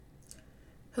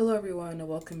Hello, everyone, and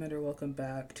welcome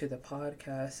back to the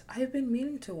podcast. I've been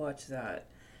meaning to watch that.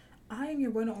 I am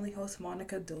your one and only host,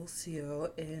 Monica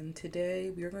Dulcio, and today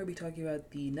we are going to be talking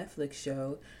about the Netflix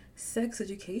show Sex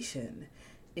Education.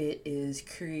 It is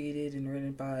created and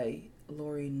written by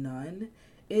Laurie Nunn.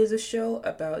 It is a show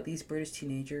about these British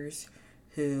teenagers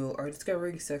who are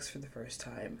discovering sex for the first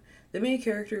time. The main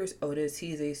character is Otis.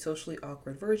 He is a socially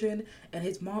awkward virgin, and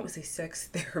his mom is a sex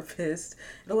therapist.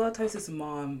 And a lot of times, his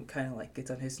mom kind of like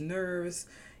gets on his nerves,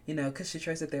 because she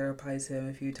tries to therapize him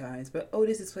a few times. But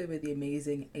Otis is played by the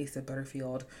amazing Asa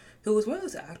Butterfield, who is one of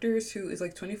those actors who is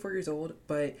like 24 years old,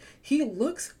 but he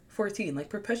looks 14. Like,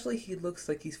 perpetually, he looks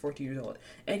like he's 14 years old.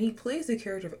 And he plays the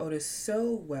character of Otis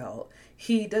so well.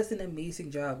 He does an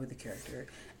amazing job with the character.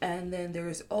 And then there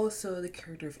is also the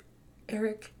character of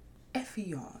Eric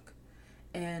Effiong.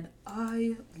 And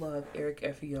I love Eric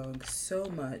Effiong so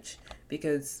much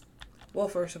because, well,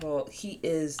 first of all, he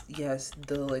is, yes,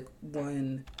 the like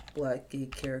one black gay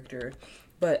character.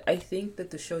 But I think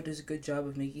that the show does a good job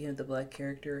of making him the black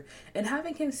character and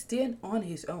having him stand on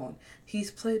his own.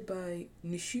 He's played by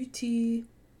Nishuti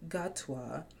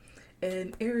Gatwa,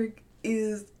 and Eric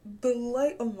is the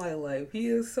light of my life. He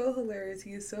is so hilarious.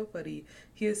 He is so funny.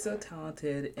 He is so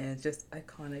talented and just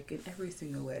iconic in every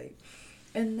single way.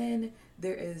 And then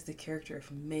there is the character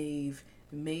of Maeve.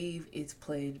 Maeve is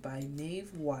played by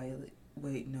Maeve Wiley.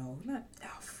 Wait, no, not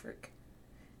Frick.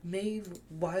 Maeve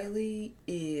Wiley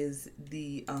is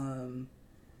the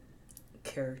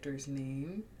character's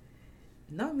name.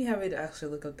 Not me having to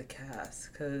actually look up the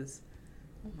cast, because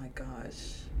oh my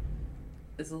gosh,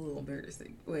 it's a little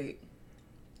embarrassing. Wait,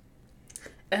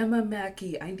 Emma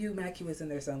Mackey. I knew Mackey was in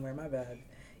there somewhere. My bad.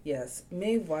 Yes,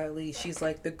 Maeve Wiley. She's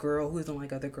like the girl who isn't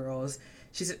like other girls.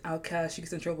 She's an outcast. She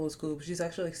gets in trouble at school, but she's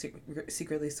actually like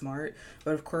secretly smart.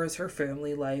 But of course, her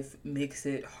family life makes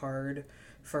it hard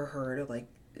for her to like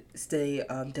stay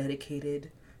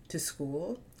dedicated to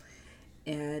school.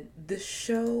 And the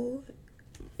show,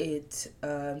 it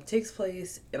takes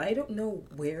place, and I don't know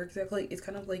where exactly. It's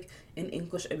kind of like an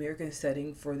English American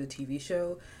setting for the TV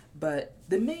show. But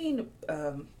the main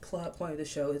plot point of the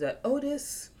show is that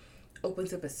Otis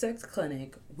opens up a sex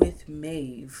clinic with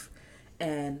Maeve,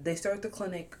 and they start the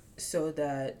clinic so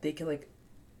that they can like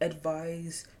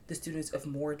advise the students of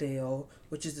Moordale,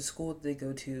 which is the school that they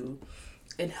go to,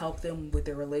 and help them with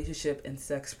their relationship and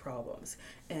sex problems.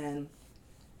 And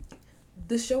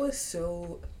the show is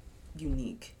so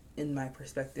unique in my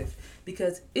perspective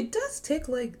because it does take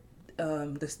like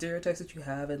the stereotypes that you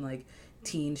have in like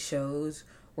teen shows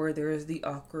where there is the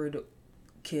awkward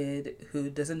kid who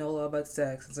doesn't know a lot about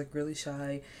sex, is like really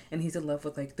shy, and he's in love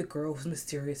with like the girl who's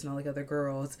mysterious and all like other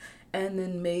girls. And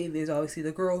then Maeve is obviously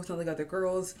the girl who's not like other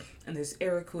girls, and there's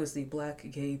Eric who is the black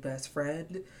gay best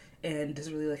friend and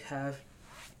doesn't really like have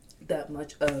that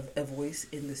much of a voice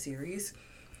in the series.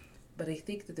 But I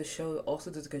think that the show also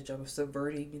does a good job of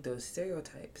subverting those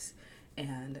stereotypes.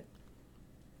 And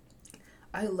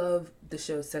I love the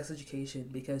show Sex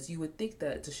Education because you would think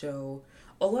that it's a show,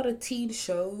 a lot of teen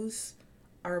shows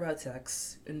are about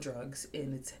sex and drugs,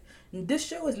 and it's this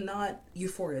show is not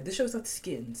Euphoria. This show is not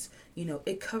Skins.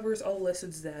 It covers all the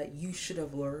lessons that you should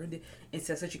have learned in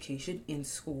sex education in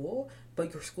school,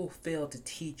 but your school failed to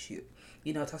teach you.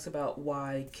 It talks about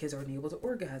why kids aren't able to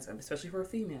orgasm, especially for a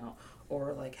female,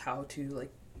 or like how to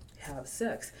like have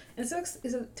sex. And sex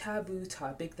is a taboo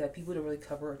topic that people don't really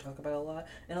cover or talk about a lot.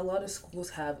 And a lot of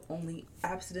schools have only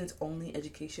abstinence only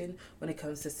education when it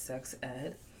comes to sex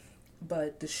ed.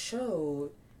 But the show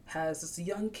has this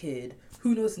young kid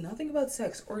who knows nothing about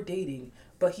sex or dating,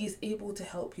 but he's able to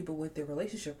help people with their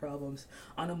relationship problems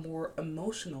on a more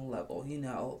emotional level,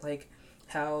 like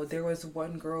how there was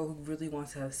one girl who really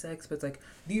wants to have sex, but it's like,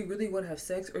 do you really want to have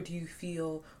sex, or do you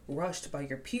feel rushed by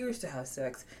your peers to have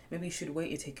sex? Maybe you should wait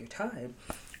and take your time.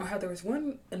 Or how there was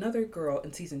another girl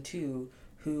in season 2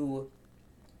 who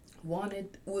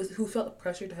who felt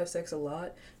pressure to have sex a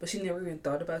lot, but she never even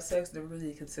thought about sex, never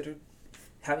really considered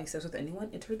having sex with anyone.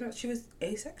 It turned out she was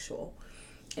asexual.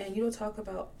 And you don't talk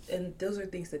about, and those are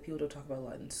things that people don't talk about a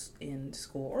lot in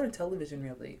school or in television,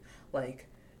 really, like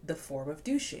the form of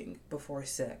douching before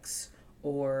sex,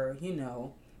 or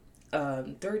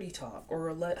dirty talk,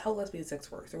 or how lesbian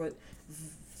sex works, or what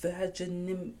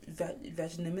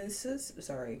vaginismus.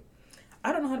 Sorry,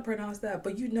 I don't know how to pronounce that,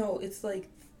 but it's like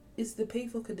it's the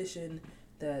painful condition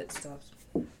that stops.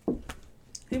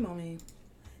 Hey, mommy.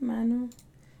 Manu.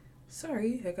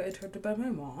 Sorry, I got interrupted by my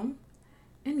mom.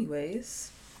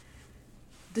 Anyways,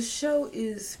 the show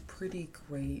is pretty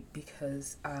great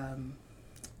because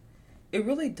it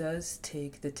really does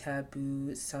take the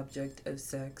taboo subject of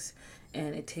sex,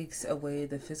 and it takes away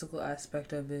the physical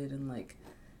aspect of it and like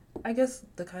I guess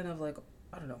the kind of like,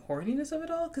 I don't know, horniness of it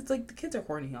all, because like the kids are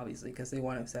horny obviously because they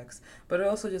want to have sex, but it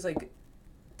also just like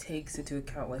takes into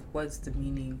account like what's the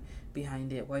meaning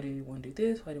behind it. Why do you want to do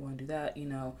this? Why do you want to do that? You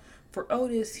know, for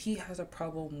Otis, he has a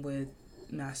problem with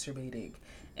masturbating,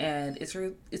 and it's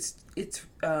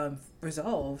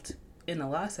resolved in the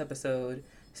last episode.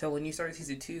 So when you start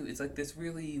season two, it's like this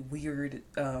really weird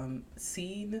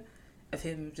scene of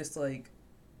him just like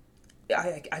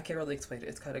I can't really explain it.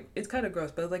 It's kind of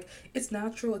gross, but like it's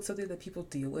natural. It's something that people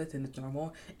deal with and it's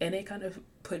normal. And it kind of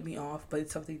put me off, but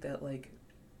it's something that like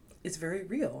it's very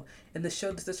real. And the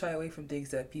show doesn't shy away from things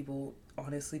that people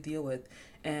honestly deal with.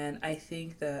 And I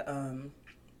think that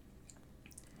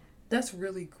that's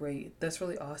really great. That's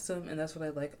really awesome, and that's what I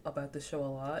like about the show a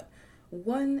lot.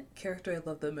 One character I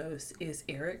love the most is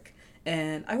Eric,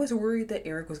 and I was worried that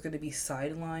Eric was going to be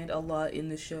sidelined a lot in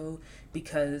the show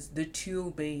because the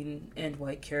two main and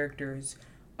white characters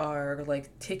are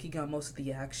like taking on most of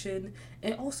the action,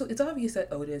 and also it's obvious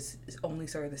that Otis is only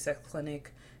started the sex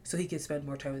clinic so he can spend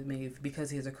more time with Maeve because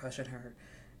he has a crush on her.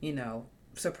 You know,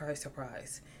 surprise,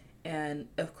 surprise. And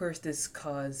of course, this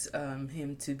caused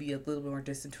him to be a little bit more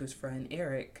distant to his friend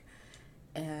Eric.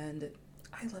 And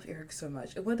I love Eric so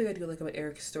much. And one thing I do like about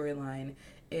Eric's storyline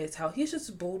is how he's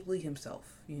just boldly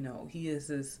himself. You know, he is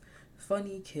this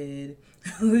funny kid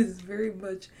who is very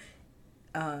much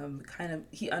kind of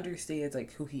he understands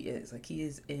like who he is. Like he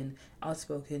is an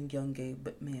outspoken young gay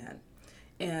but man,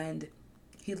 and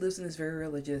he lives in this very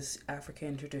religious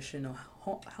African traditional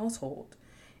household,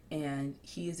 and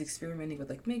he is experimenting with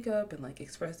like makeup and like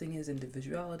expressing his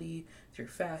individuality through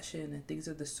fashion and things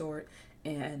of the sort.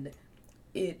 And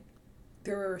it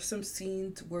there are some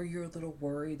scenes where you're a little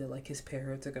worried that like his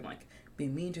parents are gonna like be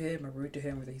mean to him or rude to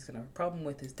him, or that he's gonna have a problem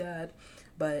with his dad.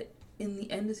 But in the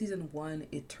end of season one,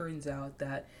 it turns out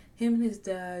that him and his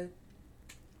dad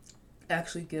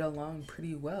actually get along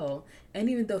pretty well. And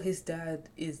even though his dad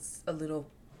is a little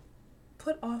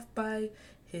put off by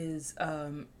his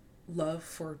love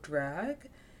for drag,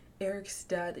 Eric's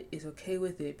dad is okay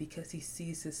with it because he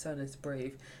sees his son as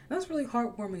brave. And that's really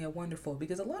heartwarming and wonderful,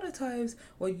 because a lot of times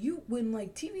when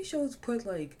like TV shows put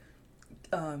like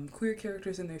queer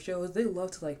characters in their shows, they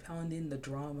love to like pound in the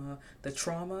drama, the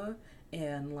trauma,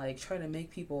 and like try to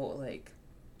make people like,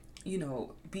 you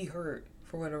know, be hurt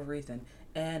for whatever reason.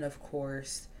 And of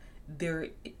course, there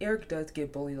Eric does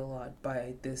get bullied a lot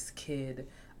by this kid.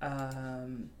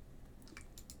 Um,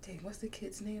 Dang, what's the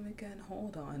kid's name again?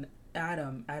 Hold on.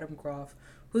 Adam Groff,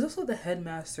 who's also the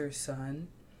headmaster's son.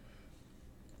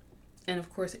 And of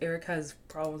course, Eric has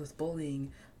problems with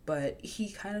bullying, but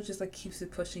he kind of just like keeps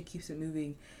it pushing, keeps it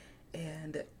moving.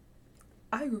 And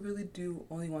I really do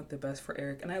only want the best for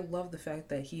Eric. And I love the fact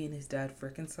that he and his dad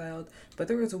reconciled. But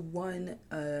there was one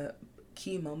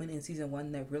key moment in season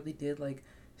one that really did like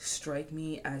strike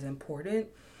me as important,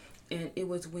 and it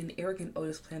was when Eric and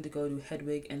Otis planned to go to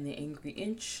Hedwig and the Angry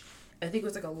Inch. I think it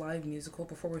was like a live musical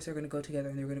performance. They were going to go together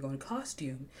and they were going to go in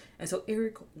costume. And so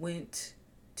Eric went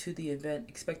to the event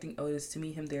expecting Otis to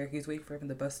meet him there. He was waiting for him at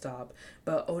the bus stop.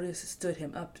 But Otis stood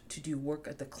him up to do work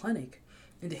at the clinic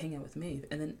and to hang out with Maeve.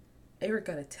 And then Eric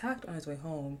got attacked on his way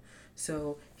home.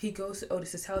 So he goes to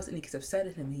Otis's house and he gets upset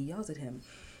at him and he yells at him.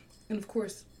 And of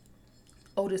course,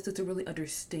 Otis doesn't really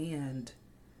understand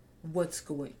what's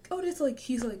going. Otis, like,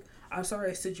 he's like, I'm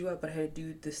sorry I stood you up, but I had to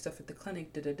do this stuff at the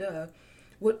clinic, da da da.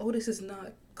 What Otis is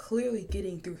not clearly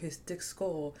getting through his thick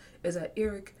skull is that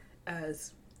Eric,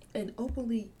 as an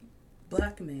openly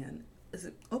black man, is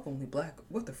it openly black?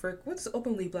 What the frick? What does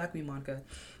openly black mean, Monica?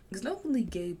 Is an openly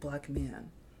gay black man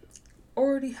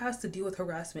already has to deal with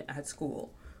harassment at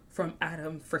school from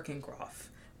Adam frickin'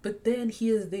 Groff. But then he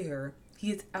is there,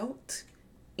 he is out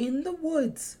in the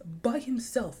woods by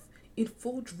himself in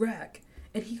full drag,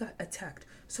 and he got attacked.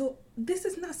 So this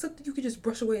is not something you can just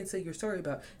brush away and say you're sorry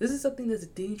about. This is something that's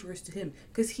dangerous to him,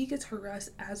 because he gets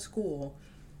harassed at school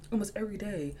almost every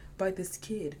day by this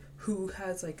kid who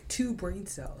has like 2 brain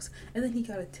cells, and then he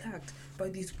got attacked by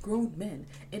these grown men,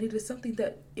 and it is something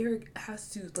that Eric has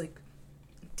to like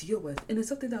deal with, and it's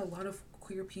something that a lot of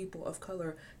queer people of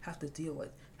color have to deal with,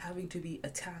 having to be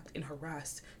attacked and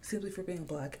harassed simply for being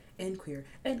black and queer,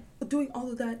 and doing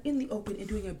all of that in the open and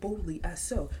doing it boldly as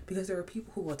so, because there are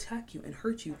people who will attack you and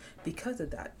hurt you because of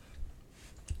that.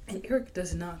 And Eric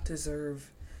does not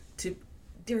deserve to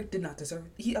Derek did not deserve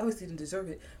it. He obviously didn't deserve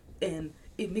it, and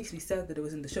it makes me sad that it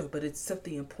was in the show, but it's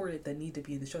something important that need to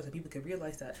be in the show so people can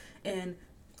realize that. And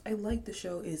I like the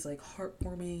show is like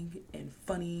heartwarming and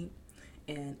funny,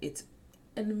 and it's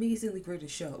an amazingly great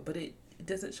show, but it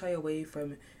doesn't shy away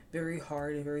from very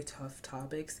hard and very tough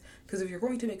topics. Because if you're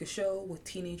going to make a show with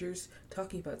teenagers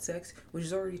talking about sex, which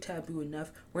is already taboo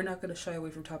enough, we're not going to shy away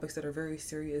from topics that are very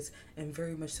serious and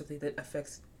very much something that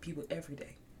affects people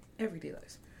everyday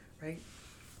lives, right?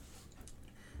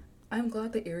 I'm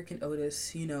glad that Eric and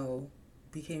Otis,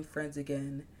 became friends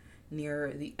again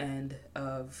near the end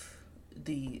of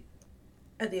the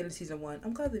at the end of season one.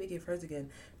 I'm glad they became friends again,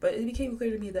 but it became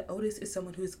clear to me that Otis is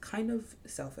someone who's kind of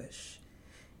selfish.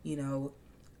 You know,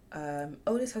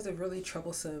 Otis has a really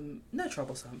not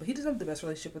troublesome, but he doesn't have the best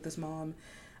relationship with his mom.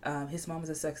 His mom was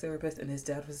a sex therapist, and his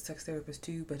dad was a sex therapist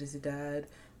too, but his dad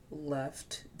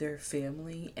left their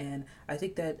family, and I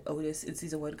think that Otis in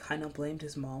season one kind of blamed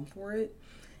his mom for it.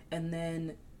 And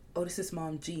then Otis's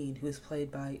mom, Jean, who is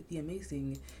played by the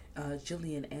amazing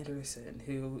Gillian Anderson,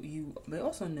 who you may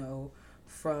also know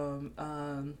from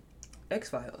X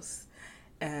Files.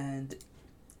 And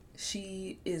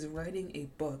she is writing a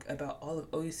book about all of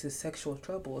Otis's sexual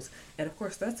troubles. And of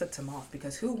course, that sets him off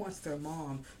because who wants their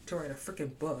mom to write a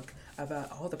freaking book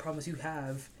about all the problems you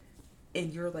have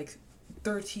in your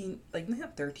 13,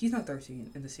 not 13, he's not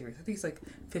 13 in the series. I think he's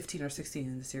 15 or 16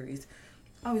 in the series.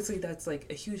 Obviously, that's a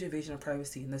huge invasion of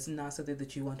privacy, and that's not something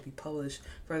that you want to be published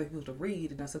for other people to read,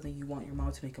 and not something you want your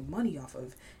mom to make money off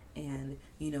of. And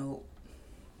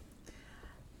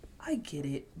I get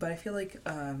it, but I feel like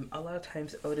a lot of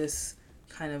times Otis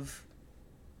kind of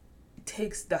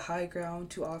takes the high ground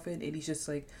too often, and he's just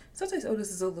sometimes Otis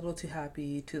is a little too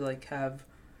happy to have,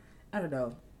 I don't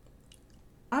know.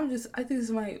 I think this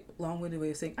is my long-winded way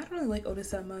of saying I don't really like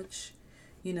Otis that much,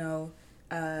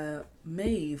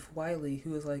 Maeve Wiley,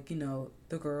 who is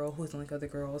the girl who isn't like other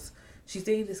girls, she's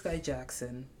dating this guy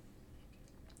Jackson,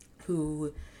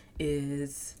 who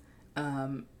is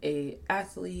a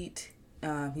athlete.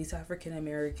 He's African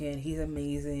American. He's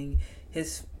amazing.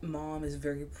 His mom is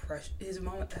his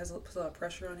mom has puts a lot of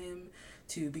pressure on him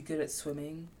to be good at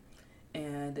swimming.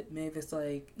 And Maeve is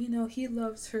he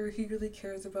loves her. He really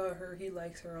cares about her. He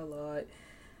likes her a lot.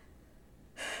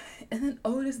 And then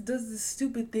Otis does this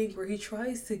stupid thing where he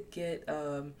tries to get,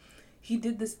 he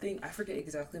did this thing, I forget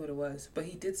exactly what it was, but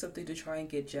he did something to try and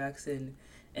get Jackson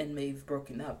and Maeve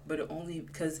broken up. But only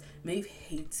because Maeve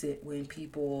hates it when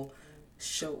people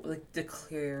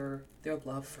declare their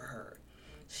love for her.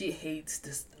 She hates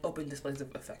this open displays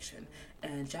of affection.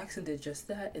 And Jackson did just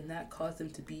that, and that caused them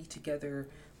to be together,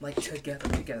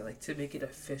 together, to make it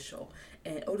official.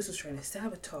 And Otis was trying to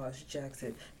sabotage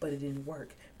Jackson, but it didn't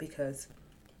work because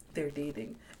they're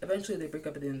dating. Eventually they break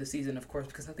up at the end of the season, of course,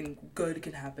 because nothing good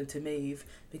can happen to Maeve,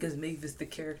 because Maeve is the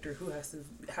character who has to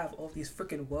have all these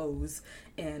freaking woes,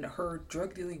 and her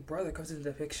drug-dealing brother comes into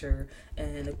the picture,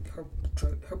 and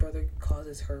her brother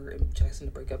causes her and Jackson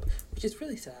to break up, which is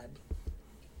really sad.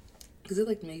 Because I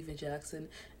like Maeve and Jackson,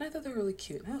 and I thought they were really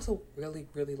cute. And I also really,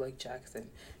 really like Jackson,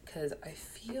 because I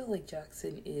feel like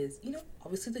Jackson is,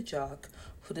 obviously the jock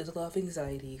who did a lot of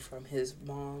anxiety from his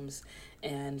mom's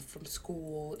and from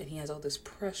school, and he has all this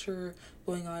pressure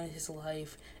going on in his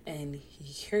life, and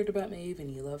he cared about Maeve, and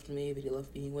he loved Maeve, and he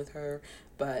loved being with her,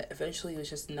 but eventually it was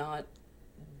just not,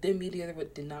 them being together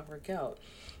did not work out.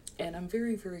 And I'm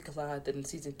very, very glad that in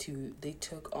season 2, they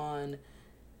took on,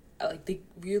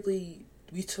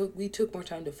 we took more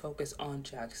time to focus on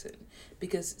Jackson,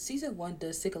 because season 1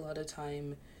 does spend a lot of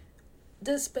time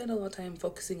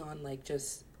focusing on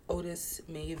just Otis,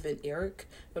 Maeve, and Eric,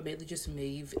 but mainly just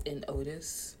Maeve and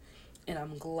Otis. And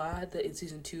I'm glad that in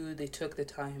season 2 they took the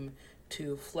time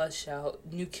to flesh out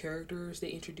new characters they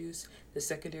introduced, the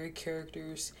secondary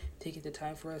characters, taking the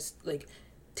time for us,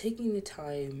 taking the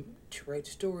time to write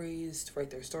stories, to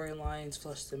write their storylines,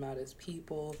 flesh them out as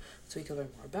people, so we can learn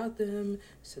more about them,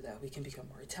 so that we can become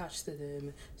more attached to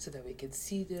them, so that we can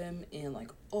see them in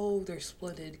their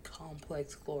splendid,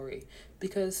 complex glory.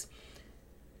 Because,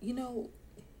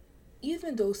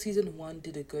 even though season 1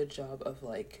 did a good job of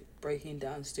breaking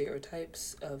down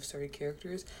stereotypes of certain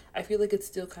characters, I feel like it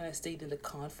still kind of stayed in the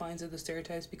confines of the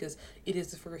stereotypes, because it is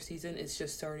the first season, it's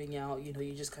just starting out, you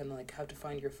just kind of have to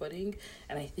find your footing.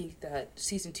 And I think that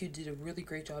season 2 did a really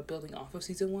great job building off of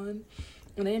season 1,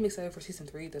 and I am excited for season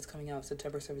 3 that's coming out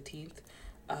September 17th.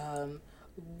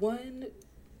 One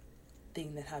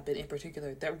thing that happened in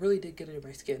particular that really did get under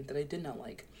my skin that I did not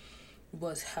like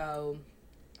was how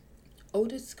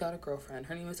Otis got a girlfriend.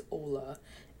 Her name is Ola,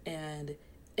 and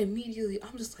immediately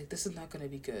I'm just this is not going to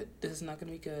be good. This is not going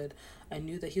to be good. I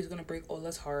knew that he was going to break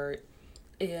Ola's heart,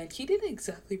 and he didn't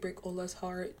exactly break Ola's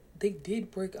heart. They did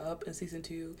break up in season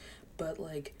 2, but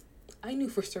I knew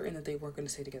for certain that they weren't going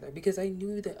to stay together, because I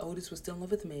knew that Otis was still in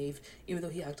love with Maeve, even though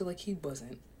he acted like he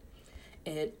wasn't.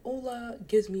 And Ola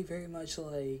gives me very much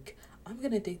I'm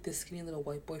going to date this skinny little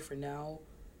white boy for now,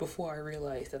 before I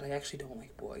realized that I actually don't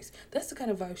like boys. That's the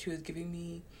kind of vibe she was giving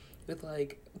me with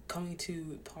like coming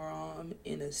to prom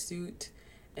in a suit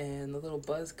and the little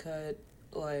buzz cut.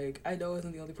 Like, I know I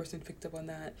wasn't the only person who picked up on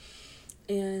that.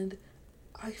 And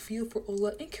I feel for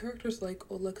Ola and characters like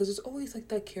Ola, because there's always like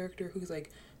that character who's like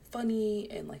funny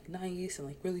and like nice and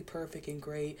like really perfect and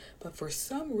great, but for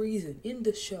some reason in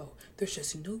the show there's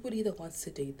just nobody that wants to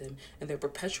date them and they're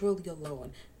perpetually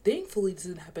alone. Thankfully this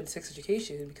didn't happen in Sex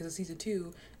Education, because in season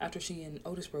 2, after she and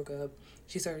Otis broke up,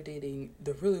 she started dating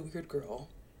the really weird girl.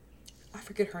 I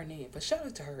forget her name, but shout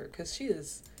out to her because she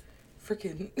is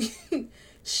freaking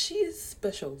she is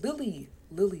special. Lily's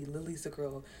the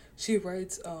girl. She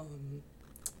writes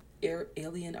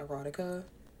alien erotica,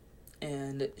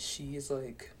 and she's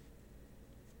like,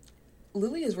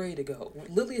 Lily is ready to go.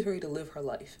 Lily is ready to live her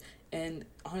life, and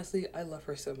honestly I love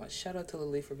her so much. Shout out to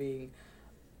Lily for being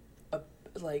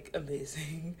like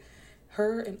amazing.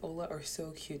 Her and Ola are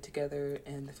so cute together,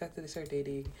 and the fact that they start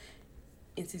dating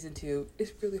in season 2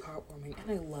 is really heartwarming,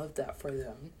 and I love that for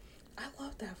them.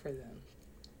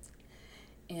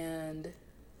 And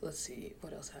let's see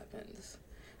what else happens.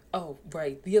 Oh,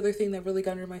 right. The other thing that really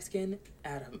got under my skin,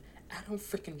 Adam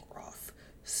freaking Groff.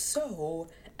 So,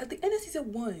 at the end of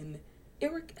season 1,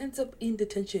 Eric ends up in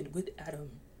detention with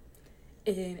Adam.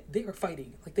 And they are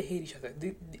fighting. Like, they hate each other.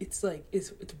 It's like,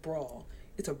 it's a brawl.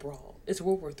 It's a brawl. It's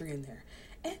World War III in there.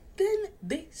 And then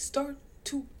they start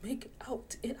to make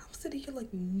out. And I'm sitting here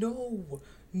like, no.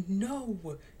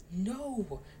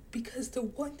 Because the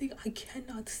one thing I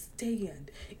cannot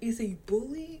stand is a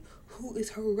bully who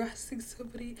is harassing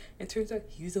somebody and turns out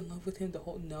he's in love with him the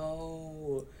whole...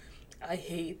 No. I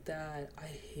hate that.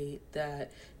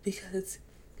 Because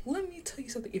let me tell you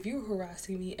something. If you're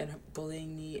harassing me and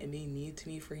bullying me and being mean to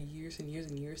me for years and years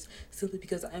and years, simply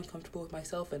because I am comfortable with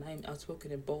myself and I am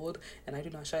outspoken and bold and I do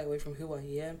not shy away from who I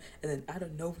am, and then out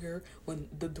of nowhere, when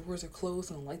the doors are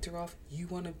closed and the lights are off, you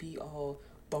want to be all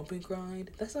bump and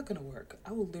grind, that's not gonna work.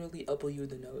 I will literally elbow you in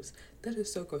the nose. That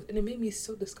is so gross. And it made me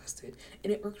so disgusted.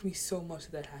 And it irked me so much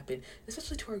that happened.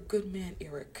 Especially to our good man,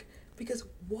 Eric. Because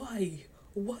why?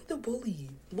 Why the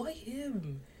bully? Why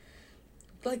him?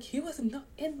 Like, he was not...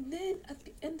 And then, at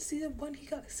the end of season 1, he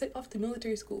got sent off to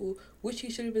military school, which he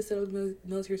should have been sent off to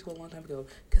military school a long time ago.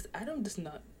 Because Adam does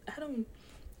not... Adam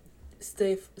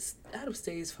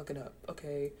stays fucking up,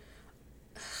 okay?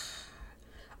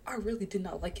 I really did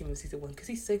not like him in season 1 because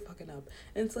he stayed fucking up.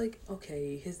 And it's like,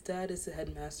 okay, his dad is the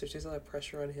headmaster, so there's a lot of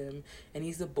pressure on him, and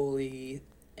he's the bully,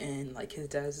 and like his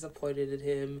dad's disappointed at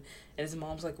him, and his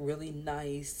mom's like really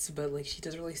nice, but like she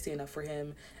doesn't really stand up for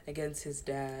him against his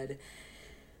dad.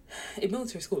 In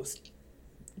military school, it's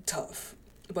tough,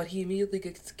 but he immediately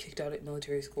gets kicked out at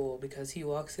military school because he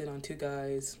walks in on 2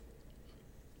 guys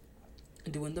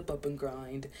doing the bump and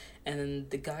grind, and then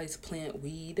the guys plant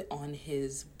weed on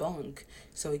his bunk,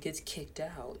 so he gets kicked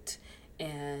out.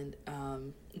 And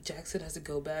Jackson has to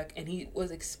go back, and he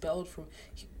was expelled from...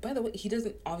 by the way, he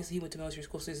doesn't... obviously, he went to military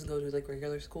school, so he doesn't go to, like,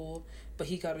 regular school, but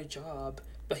he got a job.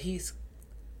 But he's...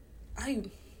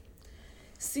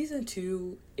 Season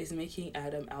 2 is making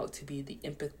Adam out to be the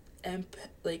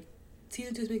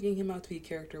Season 2 is making him out to be a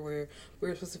character where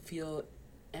we're supposed to feel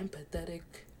empathetic,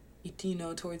 you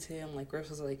know, towards him. Like, we're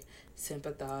supposed to, like,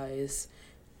 sympathize.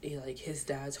 Like, his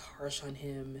dad's harsh on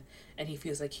him, and he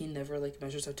feels like he never, like,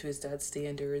 measures up to his dad's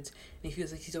standards, and he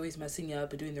feels like he's always messing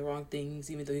up and doing the wrong things,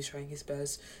 even though he's trying his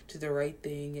best to do the right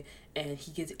thing. And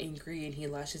he gets angry and he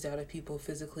lashes out at people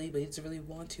physically, but he doesn't really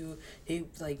want to. He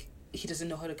doesn't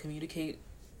know how to communicate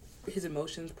his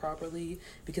emotions properly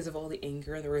because of all the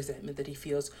anger and the resentment that he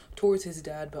feels towards his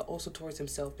dad, but also towards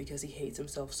himself, because he hates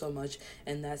himself so much,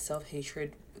 and that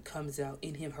self-hatred comes out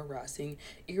in him harassing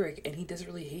Eric. And he doesn't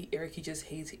really hate Eric, he just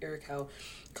hates Eric, how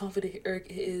confident Eric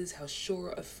is, how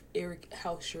sure Eric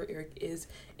is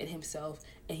in himself,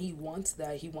 and he wants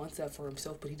that for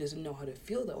himself, but he doesn't know how to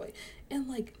feel that way. And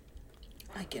like,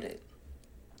 I get it,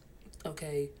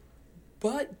 okay,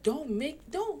 but don't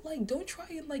try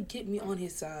and like get me on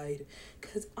his side,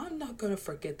 because I'm not gonna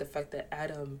forget the fact that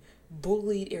Adam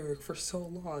bullied Eric for so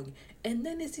long. And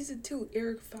then in season 2,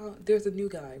 Eric found there's a new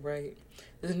guy, right?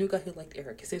 There's a new guy who liked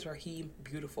Eric. His name's Raheem.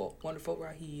 Beautiful, wonderful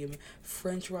Raheem,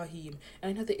 French Raheem. And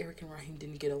I know that Eric and Raheem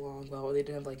didn't get along well. They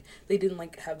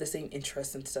didn't have the same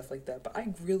interests and stuff like that. But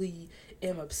I really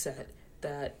am upset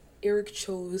that Eric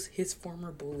chose his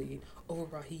former bully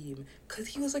over Raheem, because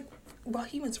he was like,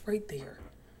 Raheem is right there.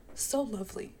 So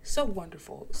lovely, so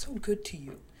wonderful, so good to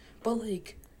you. But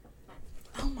like,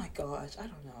 oh my gosh, I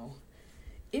don't know.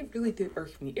 It really did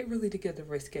irk me. It really did get under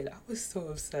my skin. I was so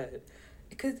upset.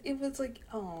 Because it was like,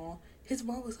 oh, his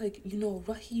mom was like,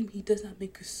 Raheem, he does not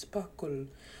make you sparkle.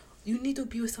 You need to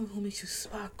be with someone who makes you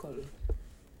sparkle.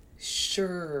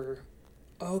 Sure.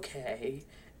 Okay.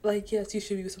 Like, yes, you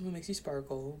should be with someone who makes you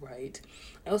sparkle, right?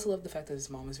 I also love the fact that his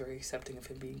mom is very accepting of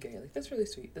him being gay. Like, that's really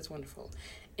sweet. That's wonderful.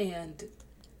 And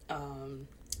um,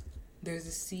 there's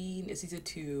a scene in season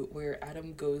 2 where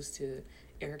Adam goes to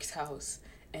Eric's house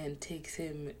and takes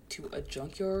him to a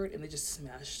junkyard and they just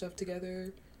smash stuff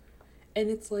together. And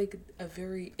it's like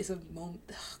it's a moment.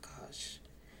 Oh, gosh.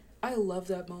 I love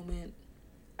that moment.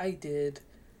 I did.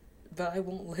 But I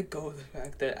won't let go of the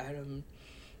fact that Adam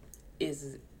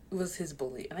is was his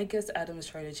bully. And I guess Adam is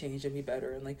trying to change and be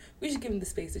better. And like, we should give him the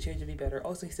space to change and be better.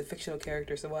 Also, he's a fictional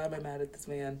character, so why am I mad at this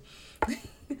man?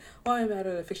 Why am I mad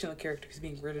at a fictional character who's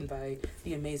being written by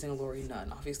the amazing Laurie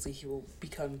Nunn? Obviously, he will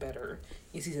become better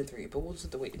in season 3, but we'll just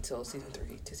have to wait until season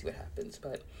 3 to see what happens.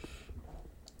 But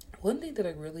one thing that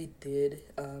I really did,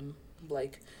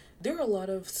 like, there were a lot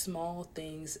of small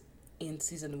things in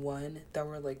season 1 that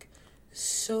were like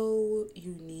so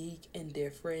unique and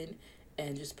different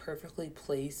and just perfectly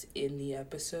placed in the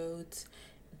episodes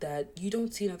that you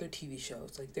don't see in other TV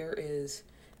shows. Like, there is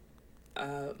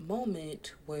a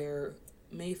moment where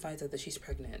May finds out that she's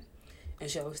pregnant and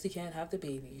she obviously can't have the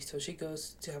baby, so she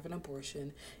goes to have an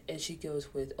abortion, and she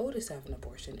goes with Otis to have an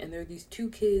abortion. And there are these 2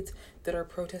 kids that are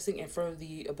protesting in front of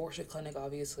the abortion clinic,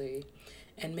 obviously,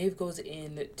 and Maeve goes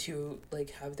in to like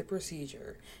have the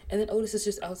procedure, and then Otis is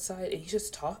just outside and he's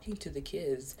just talking to the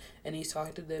kids, and he's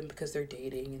talking to them because they're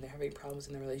dating and they're having problems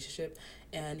in their relationship,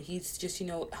 and he's just, you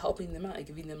know, helping them out and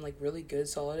giving them like really good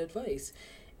solid advice.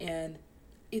 And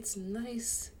it's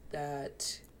nice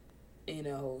that, you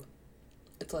know,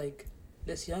 it's like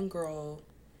this young girl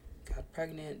got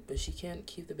pregnant, but she can't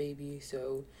keep the baby,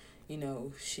 so, you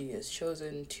know, she has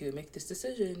chosen to make this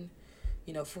decision,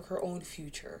 you know, for her own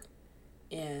future.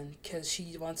 And because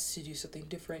she wants to do something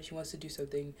different, she wants to do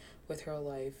something with her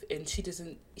life, and she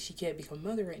can't become a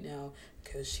mother right now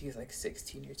because she's like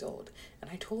 16 years old.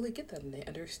 And I totally get that, and I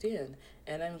understand.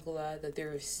 And I'm glad that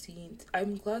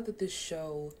I'm glad that this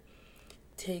show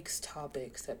takes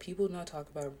topics that people do not talk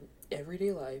about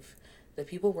everyday life, that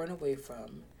people run away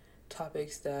from,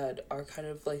 topics that are kind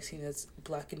of like seen as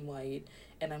black and white.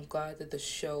 And I'm glad that the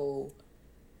show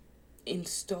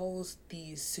installs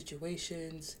these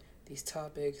situations, these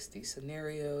topics, these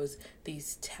scenarios,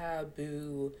 these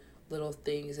taboo little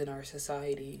things in our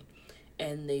society,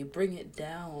 and they bring it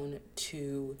down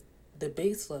to the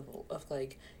base level of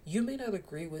like, you may not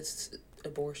agree with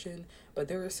abortion, but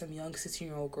there is some young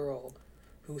 16-year-old girl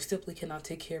who simply cannot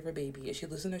take care of her baby, and she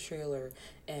lives in a trailer,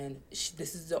 and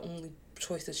this is the only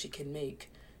choice that she can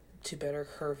make to better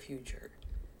her future.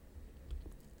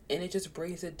 And it just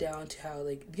brings it down to how,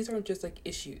 like, these aren't just like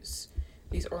issues,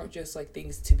 these aren't just like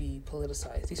things to be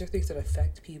politicized, these are things that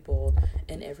affect people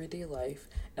in everyday life.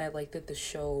 And I like that the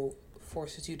show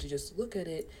forces you to just look at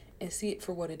it and see it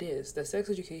for what it is. That sex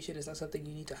education is not something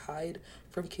you need to hide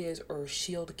from kids or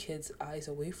shield kids' eyes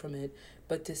away from it,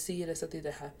 but to see it as something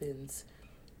that happens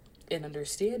and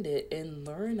understand it and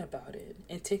learn about it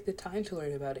and take the time to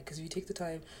learn about it. Because if you take the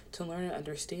time to learn and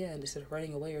understand instead of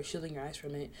running away or shielding your eyes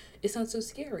from it, it's not so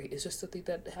scary. It's just something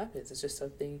that happens. It's just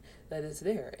something that is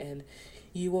there, and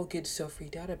you won't get so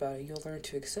freaked out about it. You'll learn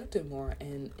to accept it more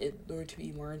and learn to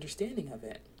be more understanding of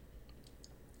it.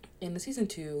 In the season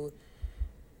 2,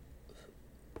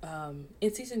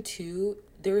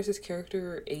 there is this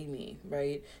character Amy,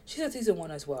 right? She's in season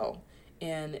 1 as well,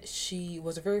 and she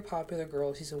was a very popular girl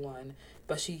in season 1,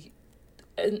 but she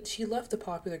left the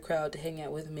popular crowd to hang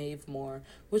out with Maeve more,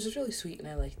 which is really sweet, and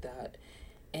I like that.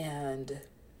 And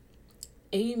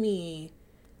Amy,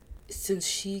 since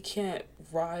she can't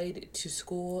ride to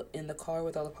school in the car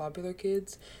with all the popular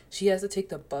kids, she has to take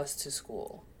the bus to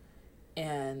school.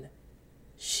 And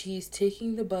she's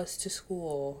taking the bus to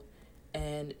school,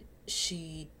 and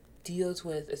she deals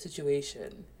with a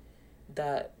situation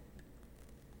that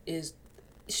is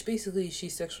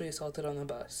she's sexually assaulted on the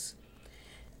bus.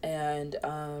 And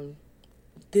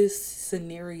this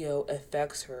scenario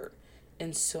affects her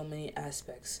in so many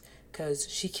aspects, because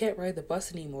she can't ride the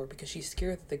bus anymore because she's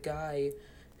scared that the guy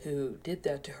who did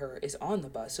that to her is on the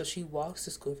bus. So she walks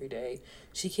to school every day.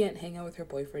 She can't hang out with her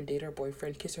boyfriend, date her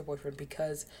boyfriend, kiss her boyfriend,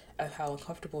 because of how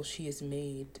uncomfortable she is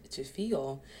made to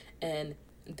feel. And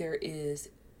there is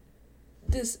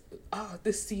this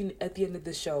scene at the end of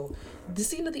the show, the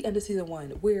scene at the end of season 1,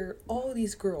 where all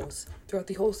these girls throughout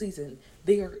the whole season,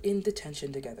 they are in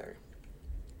detention together.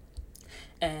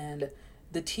 And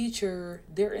the teacher,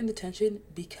 they're in detention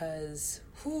because,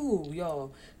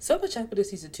 y'all, so much happened in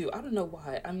season 2. I don't know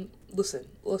why.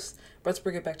 Let's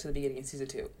bring it back to the beginning in season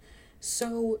 2.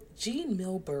 So Jean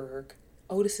Milberg,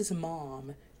 Otis's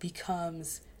mom,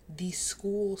 becomes the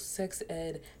school sex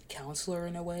ed counselor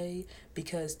in a way,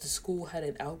 because the school had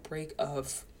an outbreak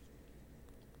of,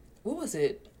 what was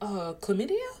it?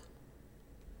 Chlamydia?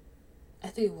 I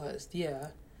think it was. Yeah.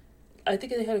 I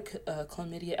think they had a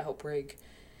chlamydia outbreak,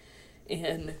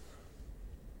 and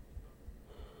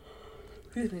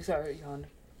excuse me, sorry, yawn.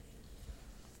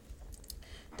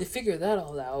 To figure that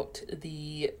all out,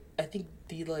 I think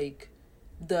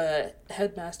the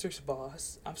headmaster's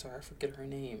boss, I'm sorry, I forget her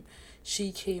name.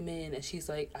 She came in and she's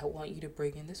like, I want you to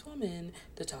bring in this woman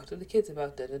to talk to the kids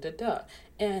about da da da da.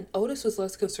 And Otis was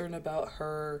less concerned about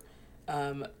her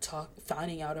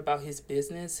finding out about his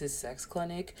business, his sex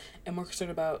clinic, and more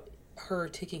concerned about her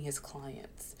taking his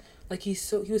clients. Like he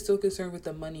was so concerned with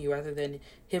the money rather than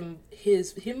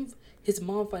his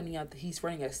mom finding out that he's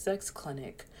running a sex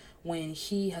clinic when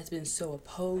he has been so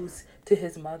opposed to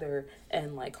his mother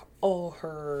and like all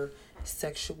her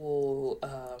sexual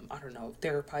I don't know,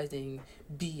 therapizing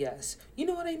BS. You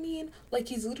know what I mean? Like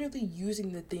he's literally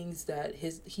using the things that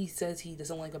he says he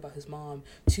doesn't like about his mom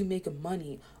to make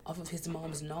money off of his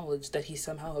mom's knowledge that he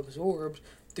somehow absorbed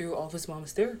through all of his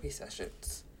mom's therapy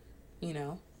sessions. You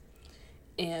know?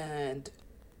 And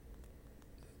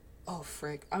oh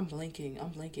frick, I'm blinking.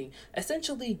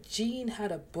 Essentially, Jean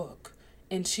had a book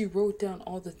and she wrote down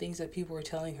all the things that people were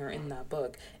telling her in that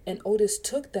book. And Otis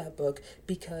took that book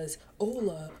because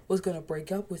Ola was gonna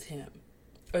break up with him.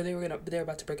 Or they were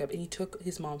about to break up, and he took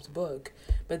his mom's book.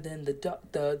 But then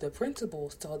the principal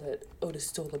saw that Otis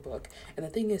stole the book. And the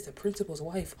thing is, the principal's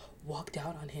wife walked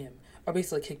out on him, or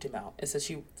basically kicked him out. And said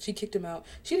she kicked him out.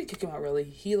 She didn't kick him out really.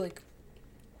 He like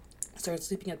started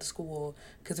sleeping at the school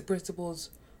because the principal's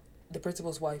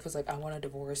wife was like, I want a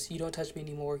divorce. You don't touch me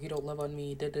anymore. You don't love on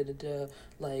me. Da da da da.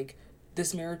 Like,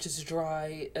 this marriage is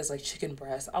dry as like chicken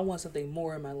breast. I want something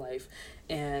more in my life.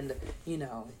 And, you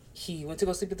know, he went to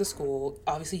go sleep at the school.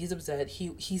 Obviously he's upset.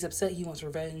 He's upset. He wants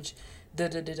revenge. Da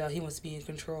da da da. He wants to be in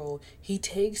control. He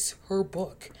takes her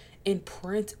book and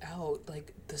prints out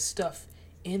like the stuff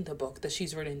in the book that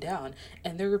she's written down.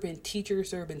 And there have been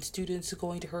teachers, there have been students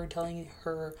going to her, telling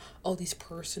her all these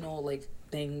personal like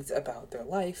things about their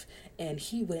life. And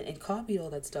he went and copied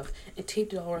all that stuff and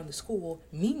taped it all around the school,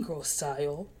 Mean Girl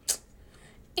style.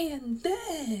 And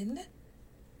then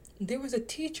there was a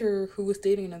teacher who was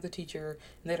dating another teacher,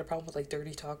 and they had a problem with like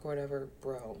dirty talk or whatever.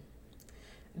 Bro,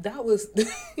 that was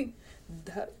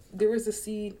that there was a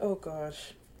scene, oh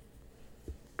gosh,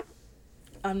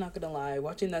 I'm not gonna lie,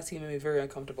 watching that scene made me very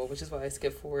uncomfortable, which is why I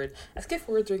skip forward. I skip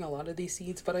forward during a lot of these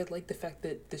scenes, but I like the fact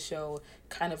that the show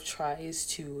kind of tries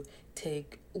to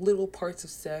take little parts of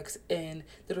sex and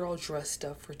that are all dressed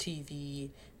up for TV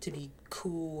to be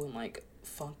cool and like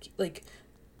funky. Like,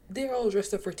 they're all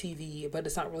dressed up for TV, but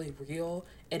it's not really real,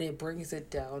 and it brings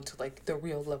it down to like the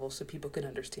real level so people can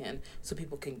understand, so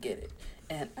people can get it.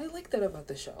 And I like that about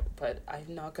the show, but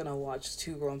I'm not gonna watch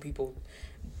two grown people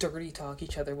dirty talk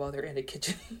each other while they're in a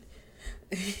kitchen.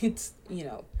 It's, you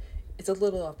know, it's a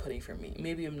little off-putting for me.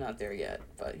 Maybe I'm not there yet,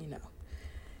 but you know.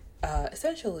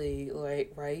 Essentially,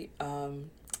 like, right,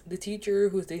 the teacher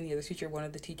who's dating the other teacher, one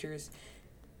of the teachers,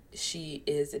 she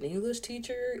is an English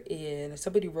teacher, and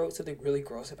somebody wrote something really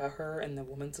gross about her in the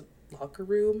women's locker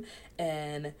room,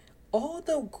 and all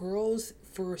the girls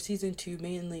for season 2,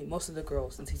 mainly most of the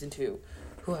girls in season 2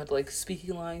 who had like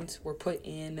speaking lines, were put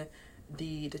in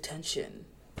the detention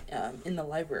in the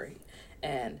library.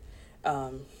 And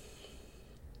the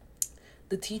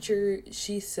teacher,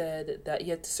 she said that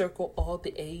you had to circle all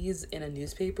the A's in a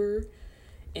newspaper.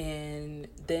 And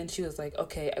then she was like,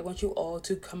 okay, I want you all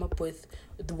to come up with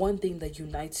the one thing that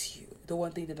unites you, the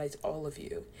one thing that unites all of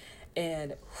you.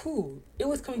 And it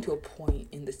was coming to a point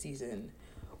in the season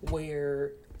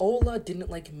where Ola didn't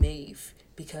like Maeve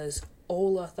because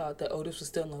Ola thought that Otis was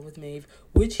still in love with Maeve,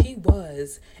 which he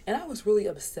was. And I was really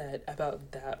upset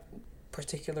about that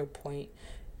particular point.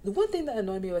 The one thing that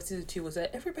annoyed me about season 2 was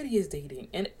that everybody is dating,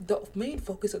 and the main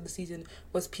focus of the season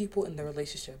was people in their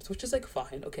relationships, which is like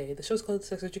fine, okay. The show's called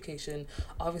Sex Education.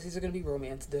 Obviously, there's gonna be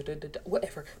romance,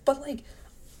 whatever. But like,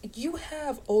 you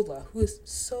have Ola, who is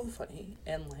so funny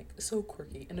and like so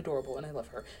quirky and adorable, and I love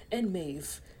her, and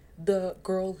Maeve, the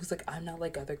girl who's like, I'm not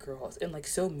like other girls, and like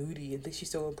so moody and thinks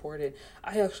she's so important.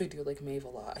 I actually do like Maeve a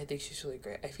lot. I think she's really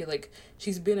great. I feel like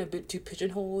she's been a bit too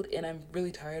pigeonholed, and I'm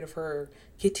really tired of her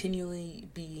continually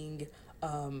being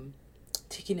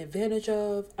taken advantage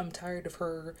of. I'm tired of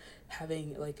her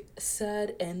having like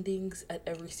sad endings at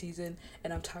every season,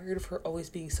 and I'm tired of her always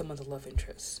being someone's love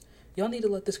interest. Y'all need to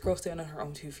let this girl stand on her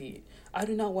own 2 feet. I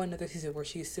do not want another season where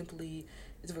she is simply,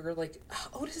 it's where like,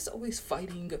 Otis is always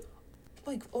fighting.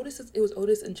 Like, it was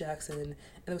Otis and Jackson, and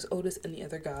it was Otis and the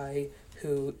other guy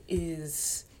who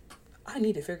is, I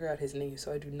need to figure out his name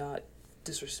so I do not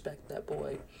disrespect that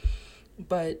boy.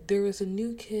 But there was a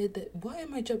new kid that, why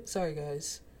am I sorry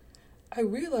guys. I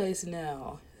realize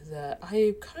now that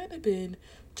I've kind of been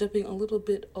jumping a little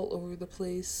bit all over the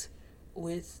place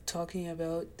with talking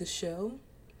about the show.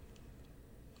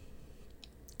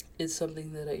 It's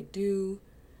something that I do.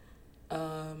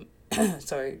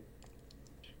 Sorry.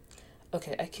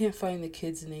 Okay, I can't find the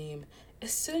kid's name.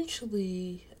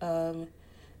 Essentially,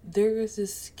 there is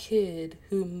this kid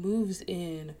who moves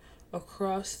in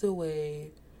across the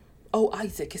way. Oh,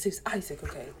 Isaac. His name's Isaac,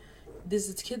 okay. There's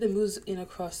this kid that moves in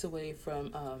across the way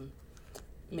from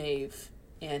Maeve,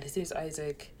 and his name's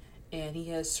Isaac, and he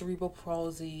has cerebral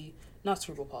palsy. Not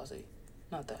cerebral palsy.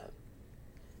 Not that.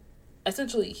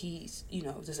 Essentially, he's,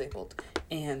 disabled.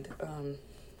 And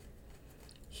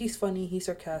he's funny, he's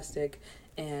sarcastic,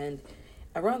 and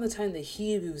around the time that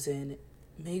he moves in,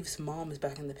 Maeve's mom is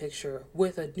back in the picture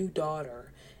with a new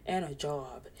daughter and a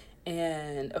job.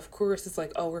 And of course, it's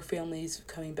like, oh, her family's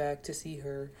coming back to see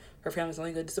her. Her family's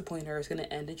only going to disappoint her. It's going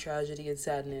to end in tragedy and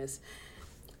sadness.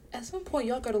 At some point,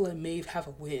 y'all gotta let Maeve have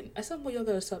a win. At some point, y'all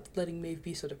gotta stop letting Maeve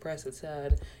be so depressed and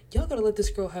sad. Y'all gotta let this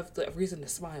girl have the reason to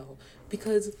smile.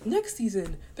 Because next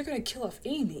season, they're gonna kill off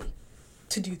Amy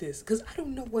to do this. Because I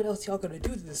don't know what else y'all gonna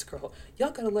do to this girl.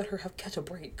 Y'all gotta let her catch a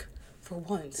break. For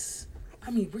once.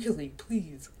 I mean, really,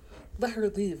 please. Let her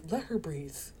live. Let her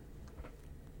breathe.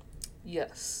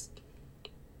 Yes.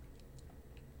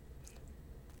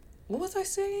 What was I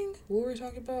saying? What were we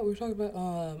talking about? We were talking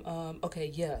about, okay,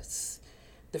 yes.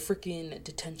 The freaking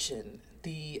detention.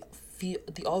 The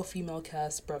all-female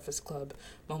cast Breakfast Club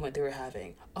moment they were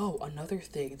having. Oh, another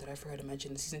thing that I forgot to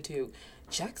mention in season 2.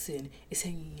 Jackson is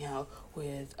hanging out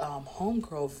with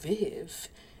homegirl Viv.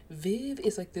 Viv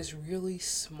is like this really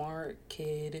smart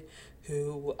kid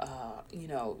who,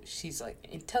 she's like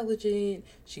intelligent,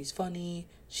 she's funny,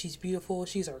 she's beautiful,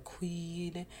 she's our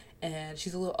queen, and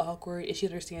she's a little awkward, and she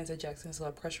understands that Jackson has a lot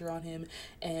of pressure on him,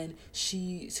 and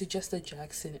she suggests that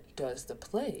Jackson does the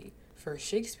play for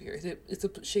Shakespeare. It's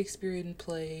a Shakespearean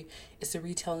play. It's a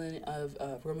retelling of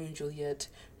Romeo and Juliet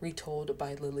retold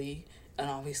by Lily, and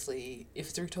obviously, if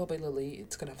it's retold by Lily,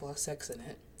 it's gonna have a lot of sex in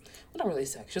it. Well, not really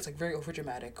sex, just like very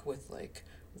overdramatic with like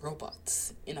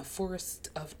robots in a forest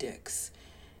of dicks.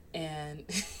 And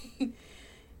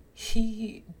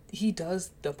he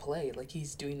does the play, like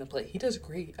he's doing the play. He does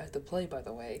great at the play, by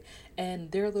the way.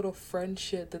 And their little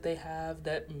friendship that they have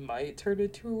that might turn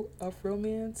into a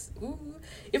romance. Ooh.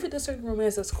 If it does turn into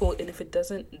romance, that's cool. And if it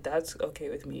doesn't, that's okay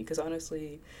with me. Because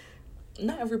honestly,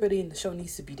 not everybody in the show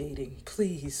needs to be dating.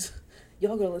 Please.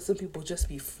 Y'all gotta let some people just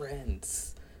be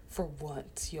friends. For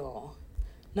once, y'all.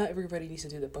 Not everybody needs to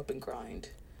do the bump and grind.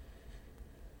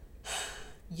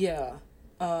 Yeah.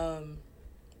 What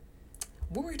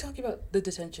were we talking about? The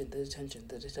detention.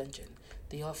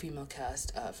 The all-female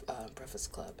cast of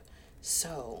Breakfast Club.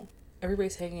 So,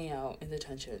 everybody's hanging out in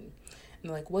detention. And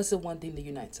they're like, what's the one thing that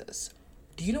unites us?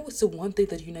 Do you know what's the one thing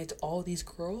that unites all these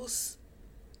girls?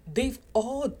 They've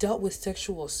all dealt with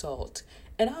sexual assault.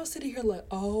 And I was sitting here like,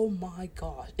 oh my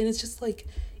gosh. And it's just like,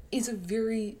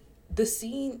 the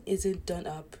scene isn't done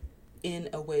up in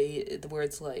a way where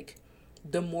it's like,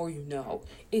 the more you know.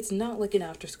 It's not like an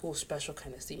after school special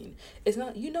kind of scene. It's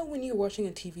not, when you're watching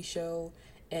a TV show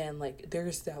and like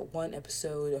there's that one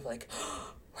episode of like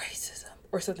racism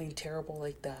or something terrible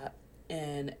like that,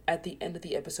 and at the end of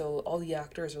the episode all the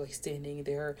actors are like standing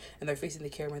there and they're facing the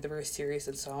camera and they're very serious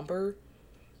and somber.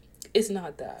 It's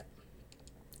not that.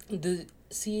 The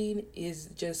scene is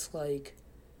just like,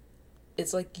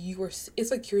 it's like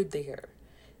you're there.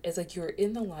 It's like you're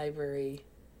in the library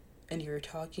and you're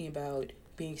talking about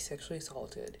being sexually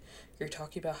assaulted. You're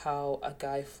talking about how a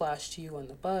guy flashed you on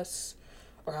the bus,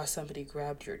 or how somebody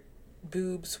grabbed your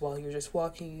boobs while you're just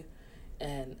walking,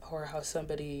 or how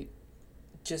somebody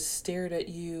just stared at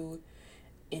you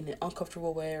in an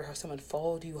uncomfortable way, or how someone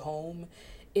followed you home.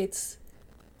 It's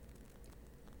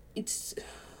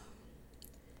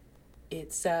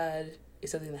sad.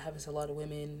 It's something that happens to a lot of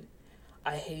women.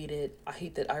 I hate it. I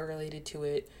hate that I related to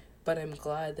it, but I'm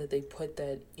glad that they put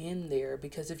that in there,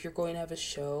 because if you're going to have a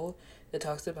show that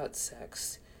talks about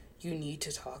sex, you need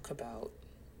to talk about,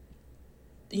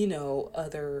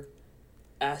 other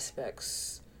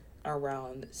aspects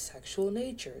around sexual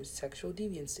nature, sexual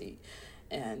deviancy,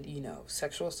 and,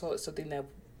 sexual assault is something that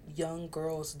young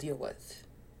girls deal with.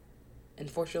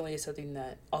 Unfortunately, it's something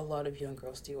that a lot of young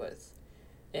girls deal with.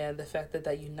 And the fact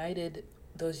that united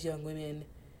those young women,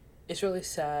 it's really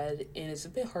sad and it's a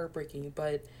bit heartbreaking,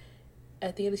 but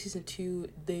at the end of season 2,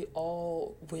 they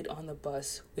all went on the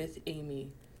bus with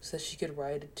Amy so that she could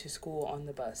ride to school on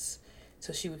the bus,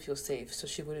 so she would feel safe, so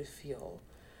she wouldn't feel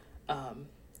um,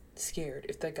 scared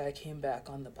if that guy came back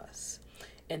on the bus.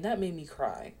 And that made me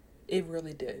cry. It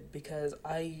really did, because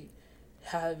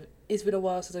it's been a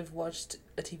while since I've watched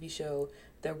a TV show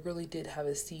that really did have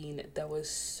a scene that was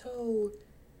so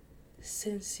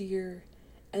sincere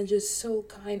and just so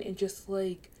kind and just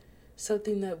like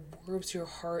something that warms your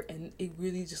heart, and it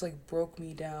really just like broke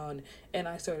me down and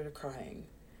I started crying.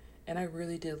 And I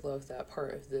really did love that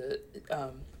part of the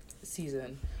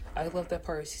season. I love that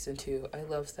part of season 2. I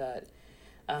love that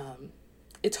um,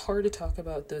 it's hard to talk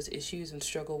about those issues and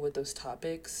struggle with those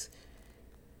topics,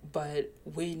 but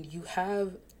when you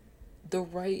have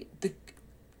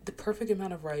the perfect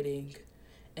amount of writing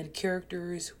and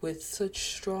characters with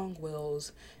such strong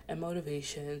wills and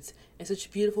motivations and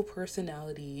such beautiful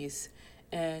personalities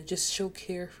and just show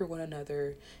care for one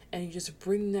another, and you just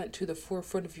bring that to the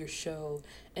forefront of your show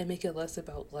and make it less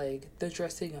about like the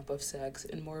dressing up of sex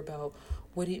and more about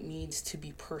what it means to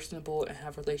be personable and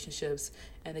have relationships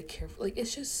and to care for, like,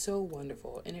 it's just so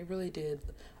wonderful. And it really did,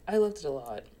 I loved it a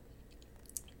lot.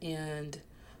 And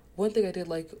one thing I did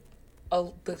like,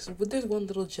 there's one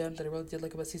little gem that I really did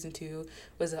like about season 2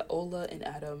 was that Ola and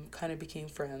Adam kind of became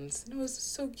friends, and it was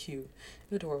so cute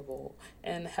and adorable.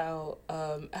 And how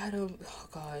Adam, oh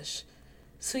gosh,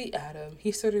 sweet Adam,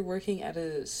 he started working at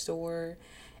a store,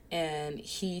 and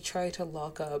he tried to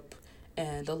lock up,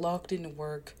 and the lock didn't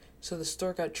work, so the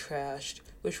store got trashed,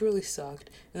 which really sucked.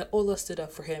 And then Ola stood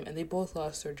up for him, and they both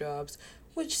lost their jobs,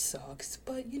 which sucks.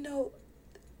 But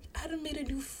Adam made a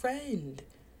new friend.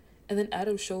 And then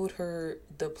Adam showed her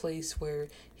the place where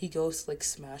he goes to like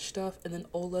smash stuff, and then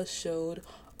Ola showed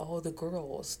all the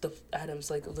girls the Adam's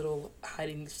like little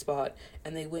hiding spot,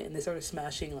 and they went and they started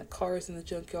smashing like cars in the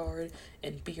junkyard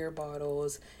and beer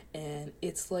bottles. And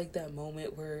it's like that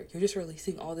moment where you're just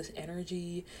releasing all this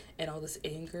energy and all this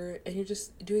anger, and you're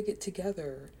just doing it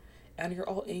together, and you're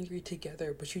all angry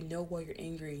together, but you know why you're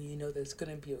angry, and you know that it's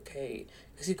gonna be okay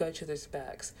because you got each other's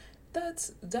backs.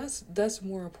 That's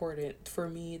more important for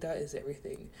me. That is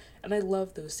everything. And I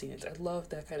love those scenes. I love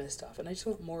that kind of stuff, and I just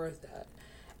want more of that.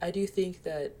 I do think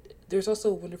that there's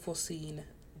also a wonderful scene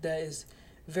that is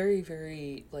very,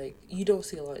 very, like, you don't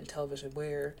see a lot in television,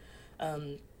 where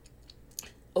um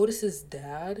Otis's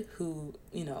dad, who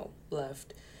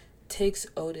left, takes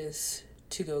Otis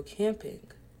to go camping.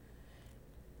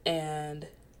 And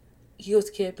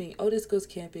Otis goes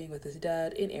camping with his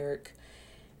dad and Eric.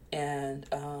 And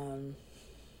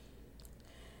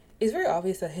it's very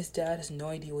obvious that his dad has no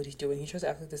idea what he's doing. He tries to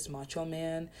act like this macho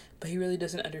man, but he really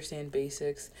doesn't understand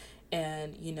basics.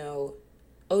 And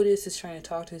Otis is trying to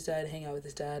talk to his dad, hang out with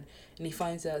his dad, and he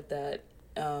finds out that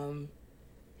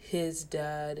his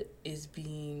dad is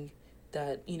being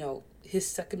that his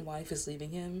second wife is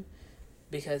leaving him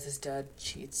because his dad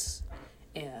cheats.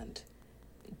 And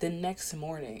the next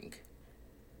morning,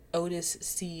 Otis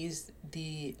sees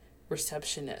the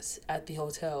receptionist at the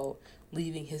hotel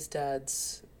leaving his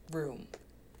dad's room.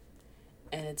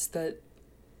 And it's that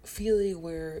feeling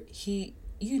where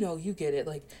you get it.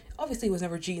 Like, obviously it was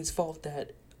never Gene's fault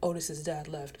that Otis's dad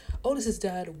left. Otis's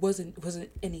dad wasn't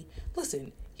any.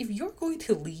 Listen, if you're going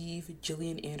to leave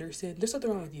Gillian Anderson, there's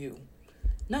something wrong with you,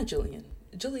 not Gillian.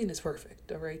 Gillian is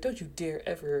perfect, all right? Don't you dare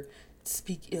ever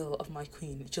speak ill of my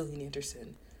queen, Gillian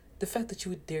Anderson. The fact that you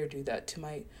would dare do that to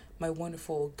my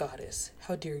wonderful goddess.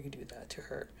 How dare you do that to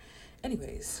her?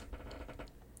 Anyways,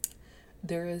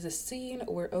 there is a scene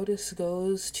where Otis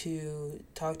goes to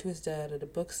talk to his dad at a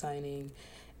book signing,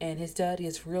 and his dad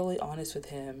is really honest with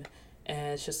him,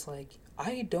 and it's just like,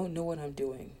 I don't know what I'm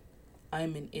doing.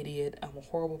 I'm an idiot. I'm a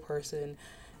horrible person.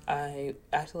 I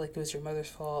acted like it was your mother's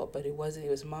fault, but it wasn't.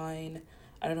 It was mine.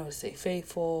 I don't know how to say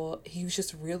faithful. He was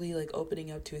just really like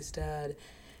opening up to his dad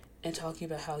and talking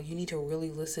about how you need to really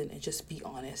listen and just be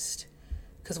honest.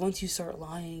 Because once you start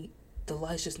lying, the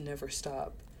lies just never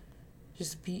stop.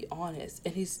 Just be honest.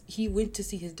 And he went to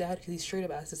see his dad because he straight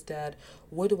up asked his dad,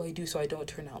 what do I do so I don't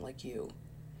turn out like you?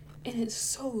 And it's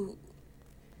so...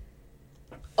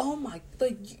 Oh my...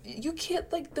 Like, you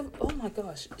can't... Like, oh my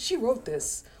gosh. She wrote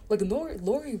this. Like,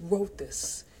 Lori wrote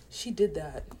this. She did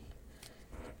that.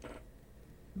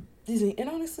 Disney. And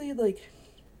honestly, like...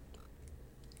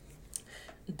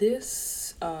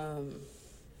 This,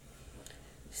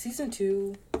 season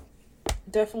 2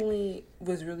 definitely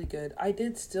was really good. I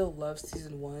did still love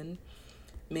season 1,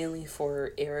 mainly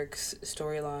for Eric's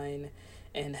storyline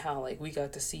and how, like, we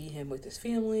got to see him with his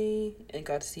family and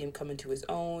got to see him come into his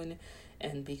own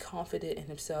and be confident in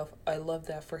himself. I love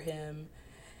that for him.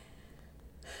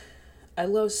 I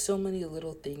love so many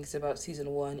little things about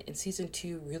season 1, and season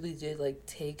 2 really did, like,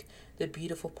 take the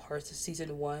beautiful parts of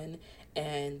season 1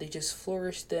 and they just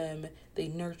flourished them, they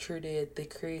nurtured it, they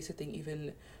created something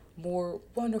even more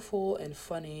wonderful and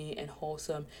funny and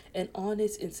wholesome and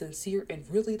honest and sincere and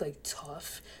really like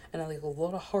tough, and like a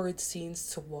lot of hard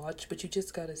scenes to watch, but you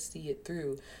just gotta see it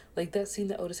through. Like that scene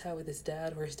that Otis had with his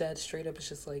dad, where his dad straight up is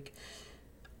just like,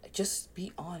 just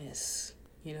be honest,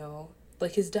 you know?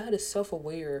 Like his dad is self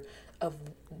aware of,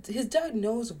 his dad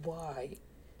knows why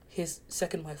his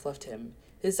second wife left him.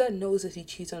 His dad knows that he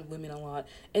cheats on women a lot,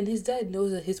 and his dad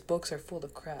knows that his books are full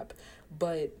of crap,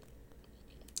 but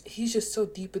he's just so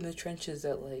deep in the trenches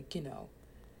that, like, you know,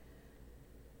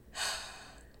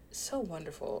 so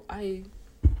wonderful.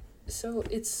 So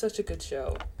it's such a good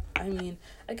show. I mean,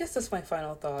 I guess that's my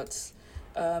final thoughts.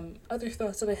 Other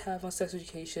thoughts that I have on sex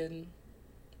education,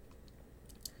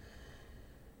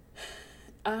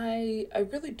 I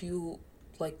really do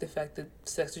like the fact that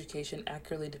sex education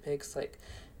accurately depicts like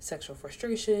sexual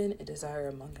frustration and desire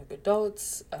among young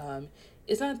adults.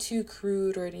 It's not too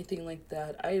crude or anything like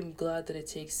that. I am glad that it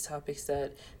takes topics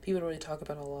that people don't really talk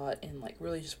about a lot and like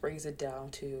really just brings it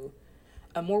down to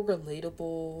a more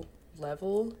relatable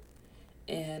level.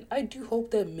 And I do hope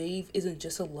that Maeve isn't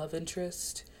just a love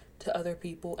interest to other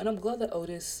people. And I'm glad that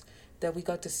Otis, that we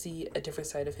got to see a different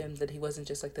side of him, that he wasn't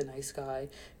just like the nice guy.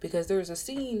 Because there was a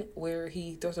scene where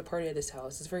he throws a party at his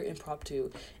house. It's very impromptu.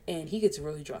 And he gets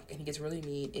really drunk and he gets really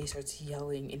mean and he starts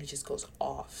yelling and he just goes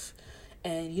off.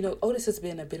 And, you know, Otis has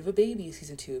been a bit of a baby in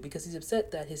season 2 because he's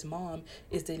upset that his mom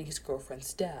is dating his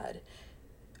girlfriend's dad.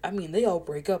 I mean, they all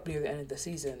break up near the end of the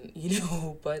season, you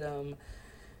know, but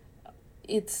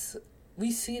it's, we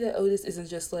see that Otis isn't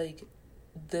just like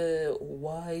the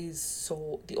wise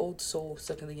soul, the old soul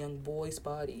stuck in the young boy's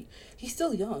body. He's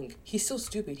still young. He's still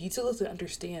stupid. He still doesn't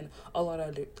understand a lot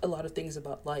of things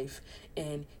about life,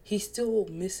 and he still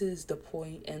misses the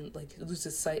point and like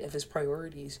loses sight of his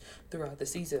priorities throughout the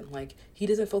season. Like he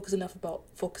doesn't focus enough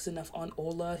on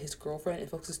Ola, his girlfriend, and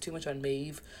focuses too much on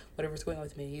Maeve, whatever's going on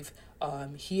with Maeve.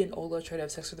 He and Ola try to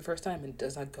have sex for the first time and it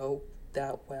does not go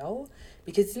that well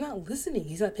because he's not listening,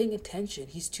 he's not paying attention,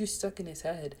 he's too stuck in his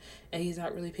head and he's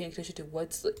not really paying attention to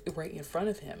what's right in front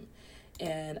of him.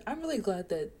 And I'm really glad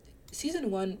that season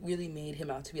 1 really made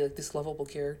him out to be like this lovable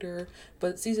character,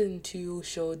 but season 2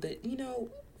 showed that, you know,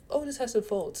 Otis has some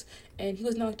faults and he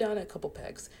was knocked down a couple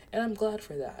pegs, and I'm glad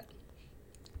for that.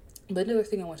 But another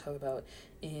thing I want to talk about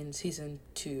in season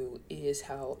 2 is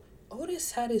how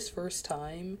Otis had his first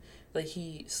time, like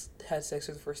he had sex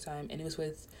for the first time, and it was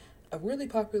with a really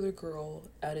popular girl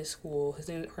at his school.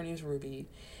 Her name's Ruby,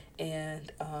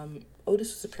 and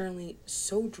Otis was apparently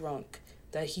so drunk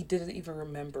that he didn't even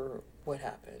remember what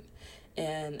happened.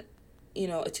 And you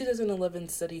know, a 2011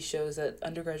 study shows that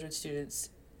undergraduate students,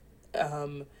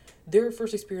 their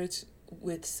first experience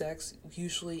with sex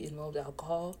usually involved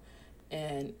alcohol,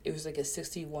 and it was like a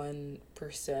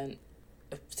 61%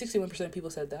 of people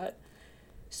said that.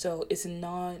 So it's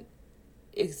not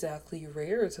exactly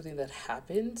rare. It's something that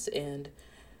happens. And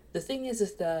the thing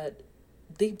is that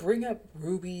they bring up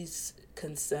Ruby's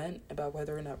consent, about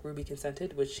whether or not Ruby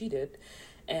consented, which she did,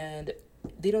 and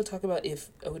they don't talk about if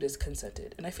Otis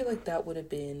consented. And I feel like that would have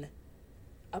been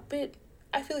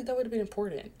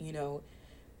important, you know,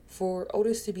 for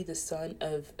Otis to be the son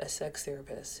of a sex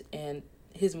therapist, and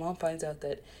his mom finds out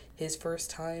that his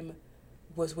first time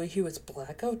was when he was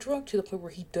blackout drunk to the point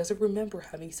where he doesn't remember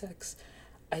having sex.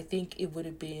 I think it would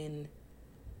have been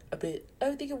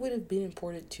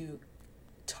important to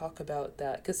talk about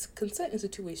that, because consent is a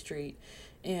two-way street,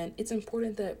 and it's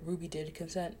important that Ruby did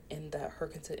consent and that her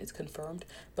consent is confirmed,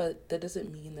 but that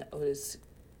doesn't mean that Otis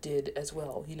did as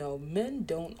well. You know, men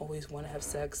don't always want to have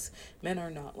sex. Men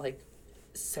are not like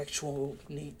sexual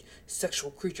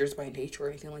creatures by nature or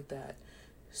anything like that.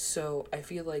 So I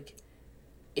feel like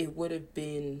it would have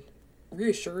been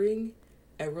reassuring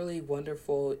and really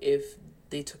wonderful if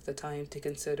they took the time to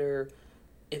consider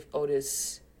if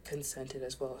Otis consented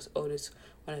as well, as Otis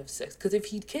want to have sex. Because if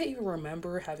he can't even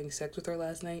remember having sex with her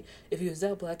last night, if he was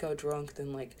that blackout drunk,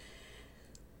 then like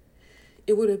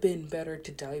it would have been better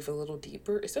to dive a little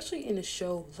deeper, especially in a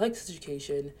show like Sex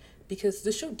Education, because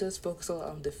the show does focus a lot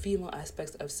on the female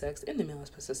aspects of sex and the male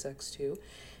aspects of sex too.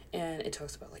 And it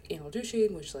talks about like anal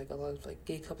douching, which like a lot of like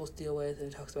gay couples deal with,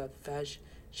 and it talks about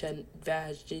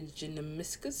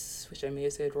vaginismus, which I may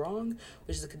have said wrong,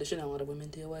 which is a condition a lot of women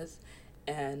deal with.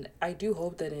 And I do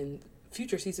hope that in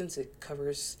future seasons it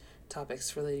covers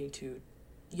topics relating to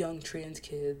young trans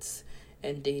kids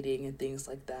and dating and things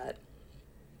like that.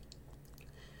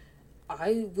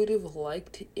 I would have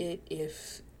liked it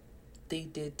if they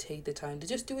did take the time to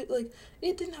just do it. Like,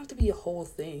 it didn't have to be a whole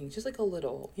thing, just like a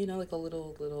little, you know, like a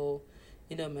little,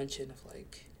 you know, mention of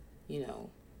like, you know,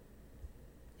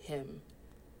 him.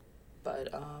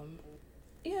 But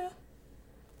yeah,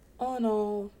 all in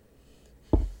all,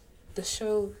 the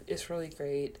show is really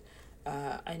great.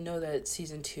 I know that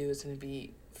season 2 is going to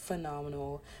be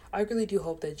phenomenal. I really do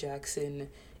hope that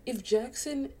if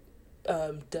Jackson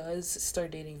does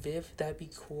start dating Viv, that'd be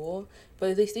cool. But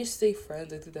if they just stay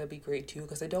friends, I think that'd be great too.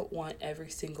 Because I don't want every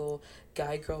single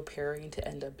guy girl pairing to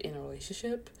end up in a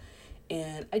relationship.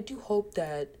 And I do hope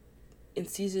that in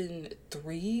season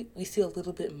 3 we see a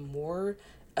little bit more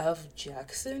of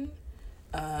Jackson.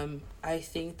 I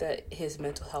think that his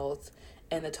mental health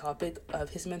and the topic of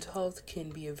his mental health can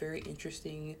be a very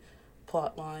interesting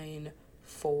plot line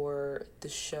for the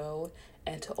show,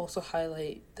 and to also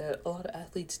highlight that a lot of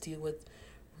athletes deal with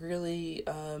really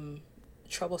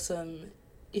troublesome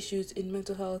issues in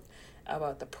mental health,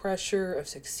 about the pressure of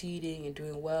succeeding and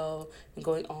doing well and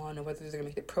going on, and whether they're going to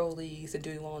make the pro leagues and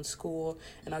doing well in school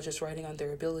and not just writing on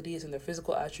their abilities and their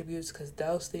physical attributes, because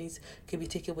those things can be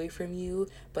taken away from you.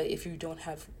 But if you don't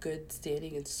have good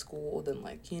standing in school, then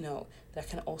that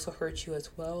can also hurt you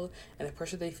as well. And the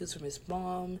pressure that he feels from his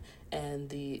mom, and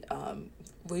the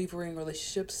wavering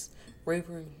relationship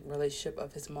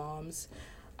of his mom's.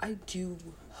 I do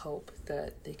hope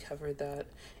that they cover that,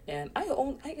 and I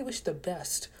wish the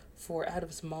best for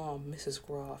Adam's mom, Mrs.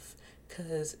 Groff,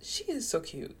 because she is so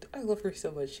cute. I love her so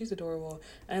much. She's adorable,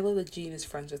 and I love that Gene is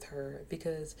friends with her,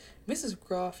 because Mrs.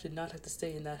 Groff did not have to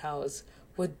stay in that house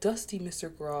with dusty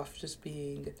Mr. Groff just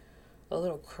being a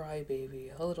little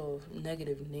crybaby, a little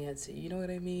negative Nancy. You know what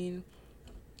I mean?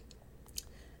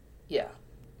 Yeah,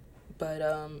 but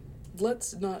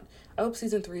let's not. I hope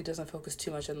season 3 doesn't focus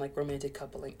too much on romantic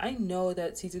coupling. I know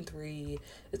that season 3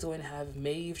 is going to have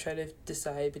Maeve try to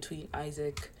decide between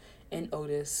Isaac and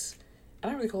Otis.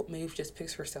 And I really hope Maeve just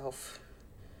picks herself,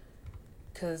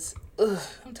 cause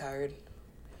I'm tired.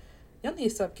 Y'all need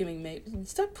to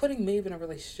stop putting Maeve in a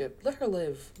relationship. Let her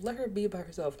live. Let her be by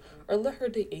herself, or let her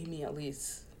date Amy at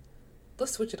least.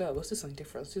 Let's switch it up. Let's do something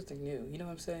different. Let's do something new. You know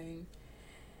what I'm saying?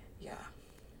 Yeah.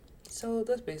 So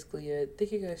that's basically it.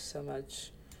 Thank you guys so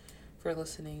much for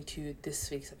listening to this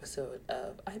week's episode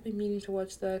of I've Been Meaning to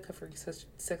Watch That, covering sex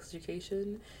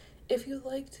education. If you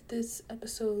liked this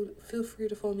episode, feel free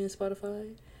to follow me on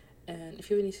Spotify. And if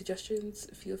you have any suggestions,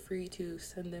 feel free to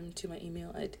send them to my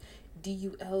email at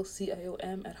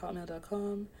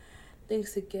dulciom@hotmail.com.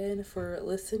 Thanks again for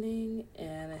listening,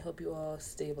 and I hope you all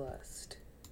stay blessed.